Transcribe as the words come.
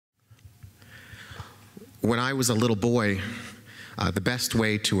When I was a little boy, the best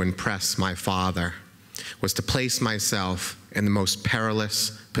way to impress my father was to place myself in the most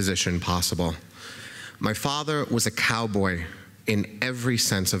perilous position possible. My father was a cowboy in every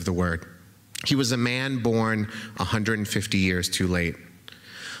sense of the word. He was a man born 150 years too late.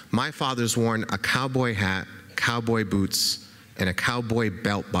 My father's worn a cowboy hat, cowboy boots, and a cowboy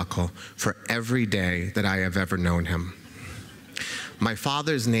belt buckle for every day that I have ever known him. My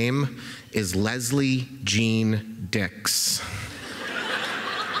father's name is Leslie Jean Dix,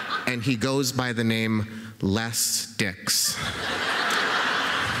 and he goes by the name Les Dix.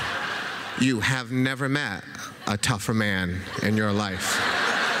 You have never met a tougher man in your life.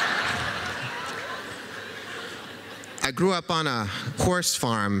 I grew up on a horse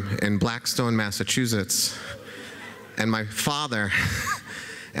farm in Blackstone, Massachusetts, and my father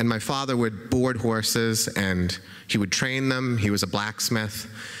would board horses and he would train them. He was a blacksmith.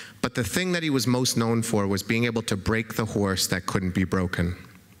 But the thing that he was most known for was being able to break the horse that couldn't be broken.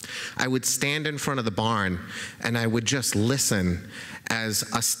 I would stand in front of the barn and I would just listen as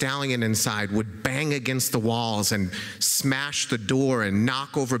a stallion inside would bang against the walls and smash the door and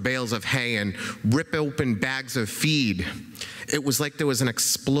knock over bales of hay and rip open bags of feed. It was like there was an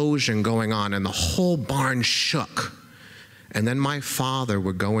explosion going on and the whole barn shook. And then my father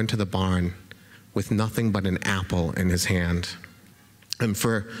would go into the barn with nothing but an apple in his hand. And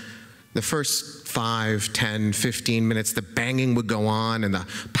for the first 5, 10, 15 minutes, the banging would go on and the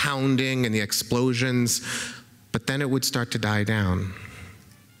pounding and the explosions, but then it would start to die down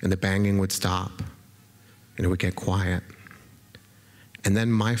and the banging would stop and it would get quiet. And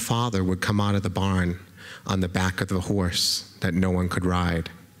then my father would come out of the barn on the back of the horse that no one could ride.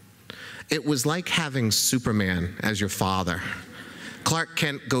 It was like having Superman as your father. Clark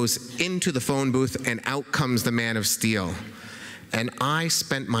Kent goes into the phone booth and out comes the Man of Steel. And I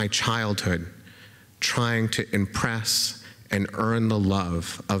spent my childhood trying to impress and earn the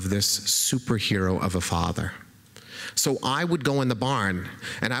love of this superhero of a father. So I would go in the barn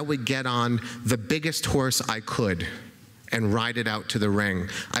and I would get on the biggest horse I could and ride it out to the ring.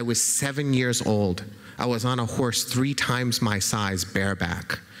 I was 7 years old. I was on a horse 3 times my size,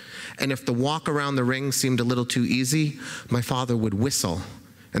 bareback. And if the walk around the ring seemed a little too easy, my father would whistle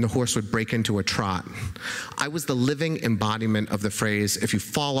and the horse would break into a trot. I was the living embodiment of the phrase, if you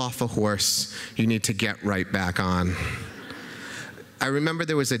fall off a horse, you need to get right back on. I remember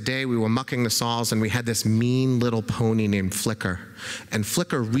there was a day we were mucking the stalls and we had this mean little pony named Flicker. And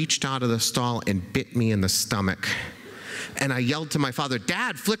Flicker reached out of the stall and bit me in the stomach. And I yelled to my father,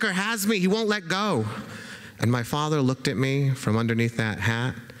 "Dad, Flicker has me, he won't let go." And my father looked at me from underneath that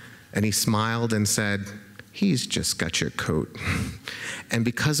hat and he smiled and said, "He's just got your coat." And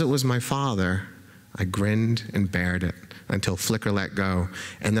because it was my father, I grinned and bared it until Flicker let go.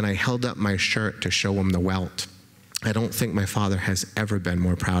 And then I held up my shirt to show him the welt. I don't think my father has ever been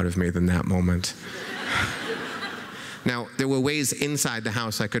more proud of me than that moment. Now, there were ways inside the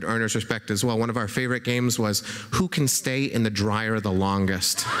house I could earn his respect as well. One of our favorite games was, who can stay in the dryer the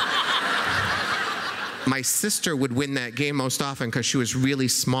longest? My sister would win that game most often because she was really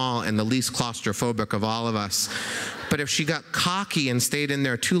small and the least claustrophobic of all of us. But if she got cocky and stayed in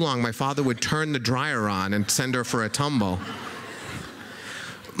there too long, my father would turn the dryer on and send her for a tumble.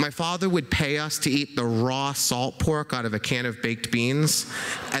 My father would pay us to eat the raw salt pork out of a can of baked beans,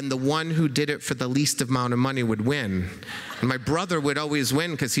 and the one who did it for the least amount of money would win. And my brother would always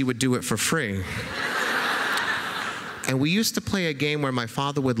win because he would do it for free. And we used to play a game where my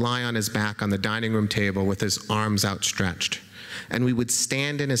father would lie on his back on the dining room table with his arms outstretched. And we would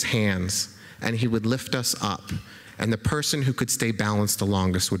stand in his hands, and he would lift us up. And the person who could stay balanced the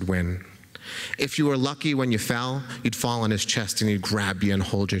longest would win. If you were lucky when you fell, you'd fall on his chest and he'd grab you and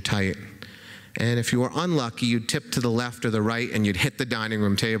hold you tight. And if you were unlucky, you'd tip to the left or the right and you'd hit the dining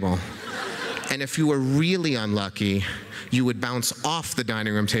room table. And if you were really unlucky, you would bounce off the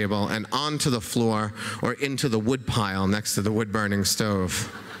dining room table and onto the floor or into the wood pile next to the wood-burning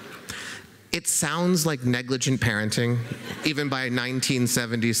stove. It sounds like negligent parenting, even by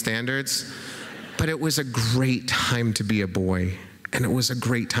 1970s standards, but it was a great time to be a boy, and it was a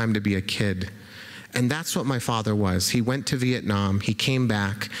great time to be a kid. And that's what my father was. He went to Vietnam, he came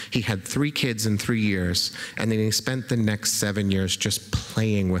back, he had 3 kids in 3 years, and then he spent the next 7 years just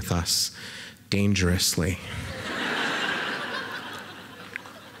playing with us, dangerously.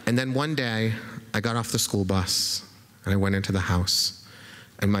 And then one day, I got off the school bus, and I went into the house,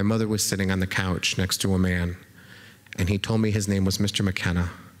 and my mother was sitting on the couch next to a man, and he told me his name was Mr. McKenna,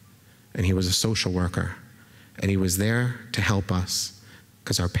 and he was a social worker, and he was there to help us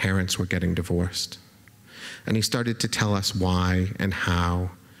because our parents were getting divorced. And he started to tell us why and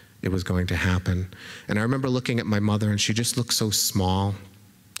how it was going to happen. And I remember looking at my mother, and she just looked so small,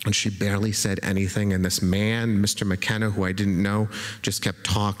 and she barely said anything. And this man, Mr. McKenna, who I didn't know, just kept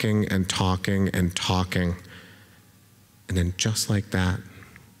talking and talking and talking. And then just like that,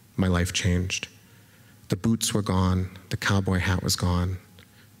 my life changed. The boots were gone, the cowboy hat was gone,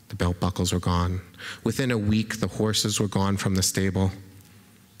 the belt buckles were gone. Within a week, the horses were gone from the stable,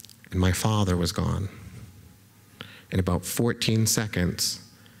 and my father was gone. In about 14 seconds,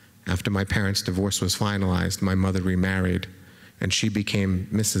 after my parents' divorce was finalized, my mother remarried, and she became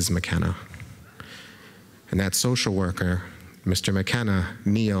Mrs. McKenna. And that social worker, Mr. McKenna,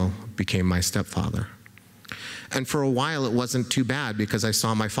 Neil, became my stepfather. And for a while, it wasn't too bad because I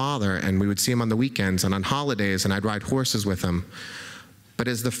saw my father, and we would see him on the weekends and on holidays, and I'd ride horses with him. But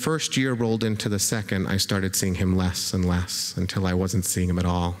as the first year rolled into the second, I started seeing him less and less until I wasn't seeing him at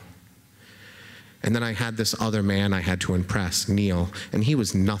all. And then I had this other man I had to impress, Neil, and he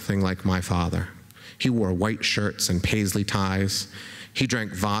was nothing like my father. He wore white shirts and paisley ties. He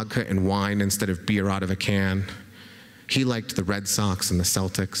drank vodka and wine instead of beer out of a can. He liked the Red Sox and the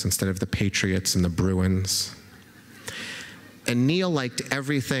Celtics instead of the Patriots and the Bruins. And Neil liked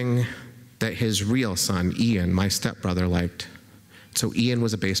everything that his real son, Ian, my stepbrother, liked. So Ian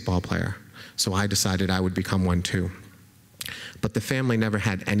was a baseball player, so I decided I would become one too. But the family never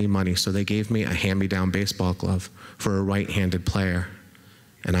had any money, so they gave me a hand-me-down baseball glove for a right-handed player,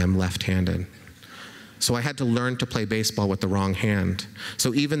 and I'm left-handed. So I had to learn to play baseball with the wrong hand.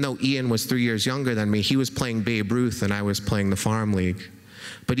 So even though Ian was 3 years younger than me, he was playing Babe Ruth and I was playing the farm league.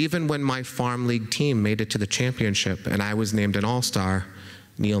 But even when my farm league team made it to the championship and I was named an all-star,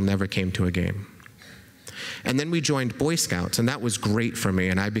 Neil never came to a game. And then we joined Boy Scouts, and that was great for me,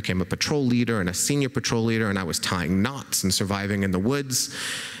 and I became a patrol leader and a senior patrol leader, and I was tying knots and surviving in the woods.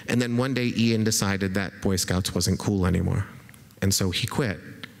 And then one day Ian decided that Boy Scouts wasn't cool anymore, and so he quit,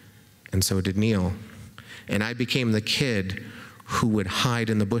 and so did Neil. And I became the kid who would hide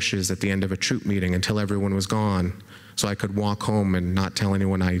in the bushes at the end of a troop meeting until everyone was gone, so I could walk home and not tell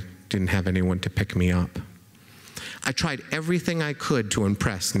anyone I didn't have anyone to pick me up. I tried everything I could to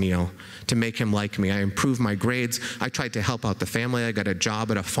impress Neil, to make him like me. I improved my grades. I tried to help out the family. I got a job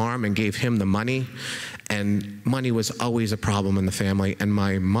at a farm and gave him the money. And money was always a problem in the family, and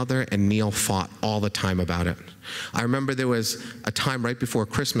my mother and Neil fought all the time about it. I remember there was a time right before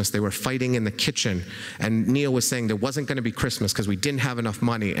Christmas, they were fighting in the kitchen, and Neil was saying there wasn't going to be Christmas because we didn't have enough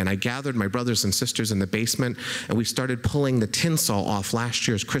money, and I gathered my brothers and sisters in the basement, and we started pulling the tinsel off last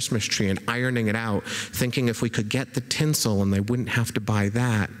year's Christmas tree and ironing it out, thinking if we could get the tinsel and they wouldn't have to buy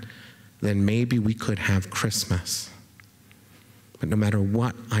that, then maybe we could have Christmas. But no matter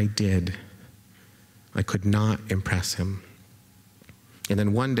what I did, I could not impress him. And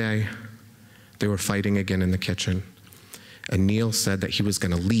then one day, they were fighting again in the kitchen. And Neil said that he was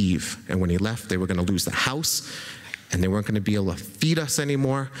going to leave. And when he left, they were going to lose the house, and they weren't going to be able to feed us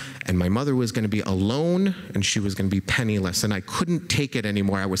anymore. And my mother was going to be alone, and she was going to be penniless. And I couldn't take it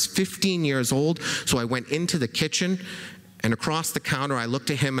anymore. I was 15 years old, so I went into the kitchen, and across the counter, I looked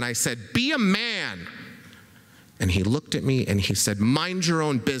at him and I said, "Be a man." And he looked at me and he said, "Mind your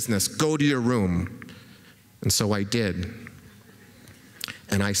own business. Go to your room." And so I did.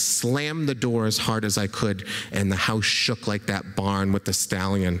 And I slammed the door as hard as I could, and the house shook like that barn with the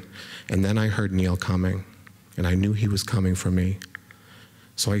stallion. And then I heard Neil coming, and I knew he was coming for me.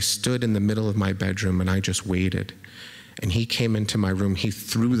 So I stood in the middle of my bedroom, and I just waited. And he came into my room, he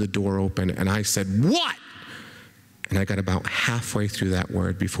threw the door open, and I said, "What?" And I got about halfway through that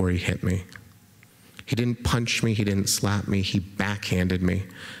word before he hit me. He didn't punch me, he didn't slap me, he backhanded me,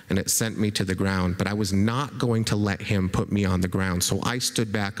 and it sent me to the ground. But I was not going to let him put me on the ground. So I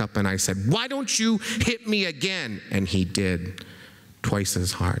stood back up and I said, "Why don't you hit me again?" And he did, twice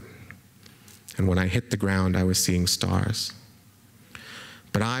as hard. And when I hit the ground, I was seeing stars.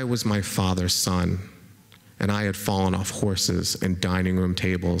 But I was my father's son, and I had fallen off horses and dining room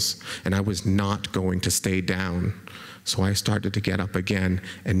tables, and I was not going to stay down. So I started to get up again,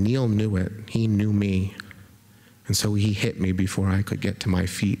 and Neil knew it. He knew me. And so he hit me before I could get to my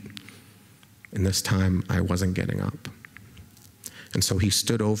feet. And this time, I wasn't getting up. And so he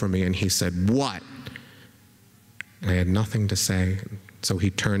stood over me and he said, "What?" And I had nothing to say. So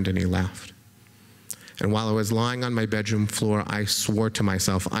he turned and he left. And while I was lying on my bedroom floor, I swore to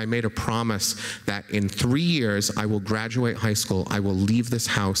myself, I made a promise that in 3 years, I will graduate high school, I will leave this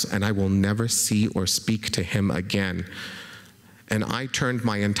house, and I will never see or speak to him again. And I turned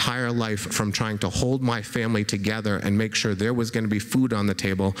my entire life from trying to hold my family together and make sure there was going to be food on the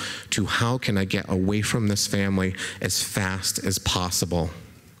table to how can I get away from this family as fast as possible.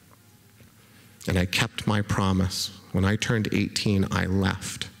 And I kept my promise. When I turned 18, I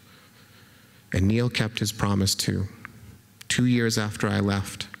left. And Neil kept his promise too. 2 years after I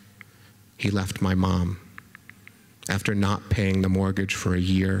left, he left my mom after not paying the mortgage for a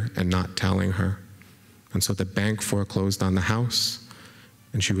year and not telling her. And so the bank foreclosed on the house,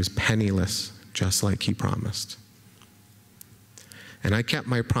 and she was penniless, just like he promised. And I kept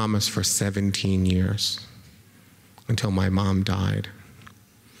my promise for 17 years until my mom died.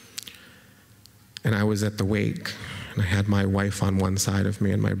 And I was at the wake, and I had my wife on one side of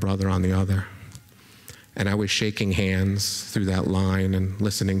me and my brother on the other. And I was shaking hands through that line and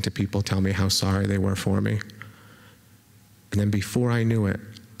listening to people tell me how sorry they were for me. And then before I knew it,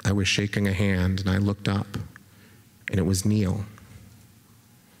 I was shaking a hand, and I looked up, and it was Neil.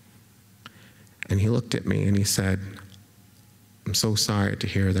 And he looked at me and he said, "I'm so sorry to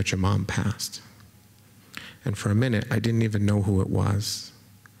hear that your mom passed." And for a minute, I didn't even know who it was.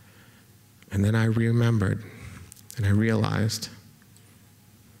 And then I remembered, and I realized,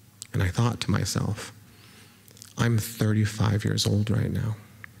 and I thought to myself, I'm 35 years old right now.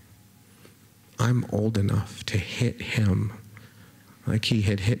 I'm old enough to hit him like he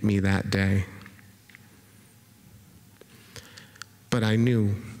had hit me that day. But I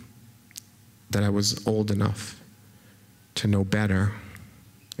knew that I was old enough to know better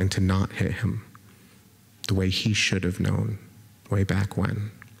and to not hit him the way he should have known way back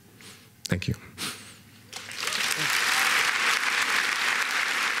when. Thank you.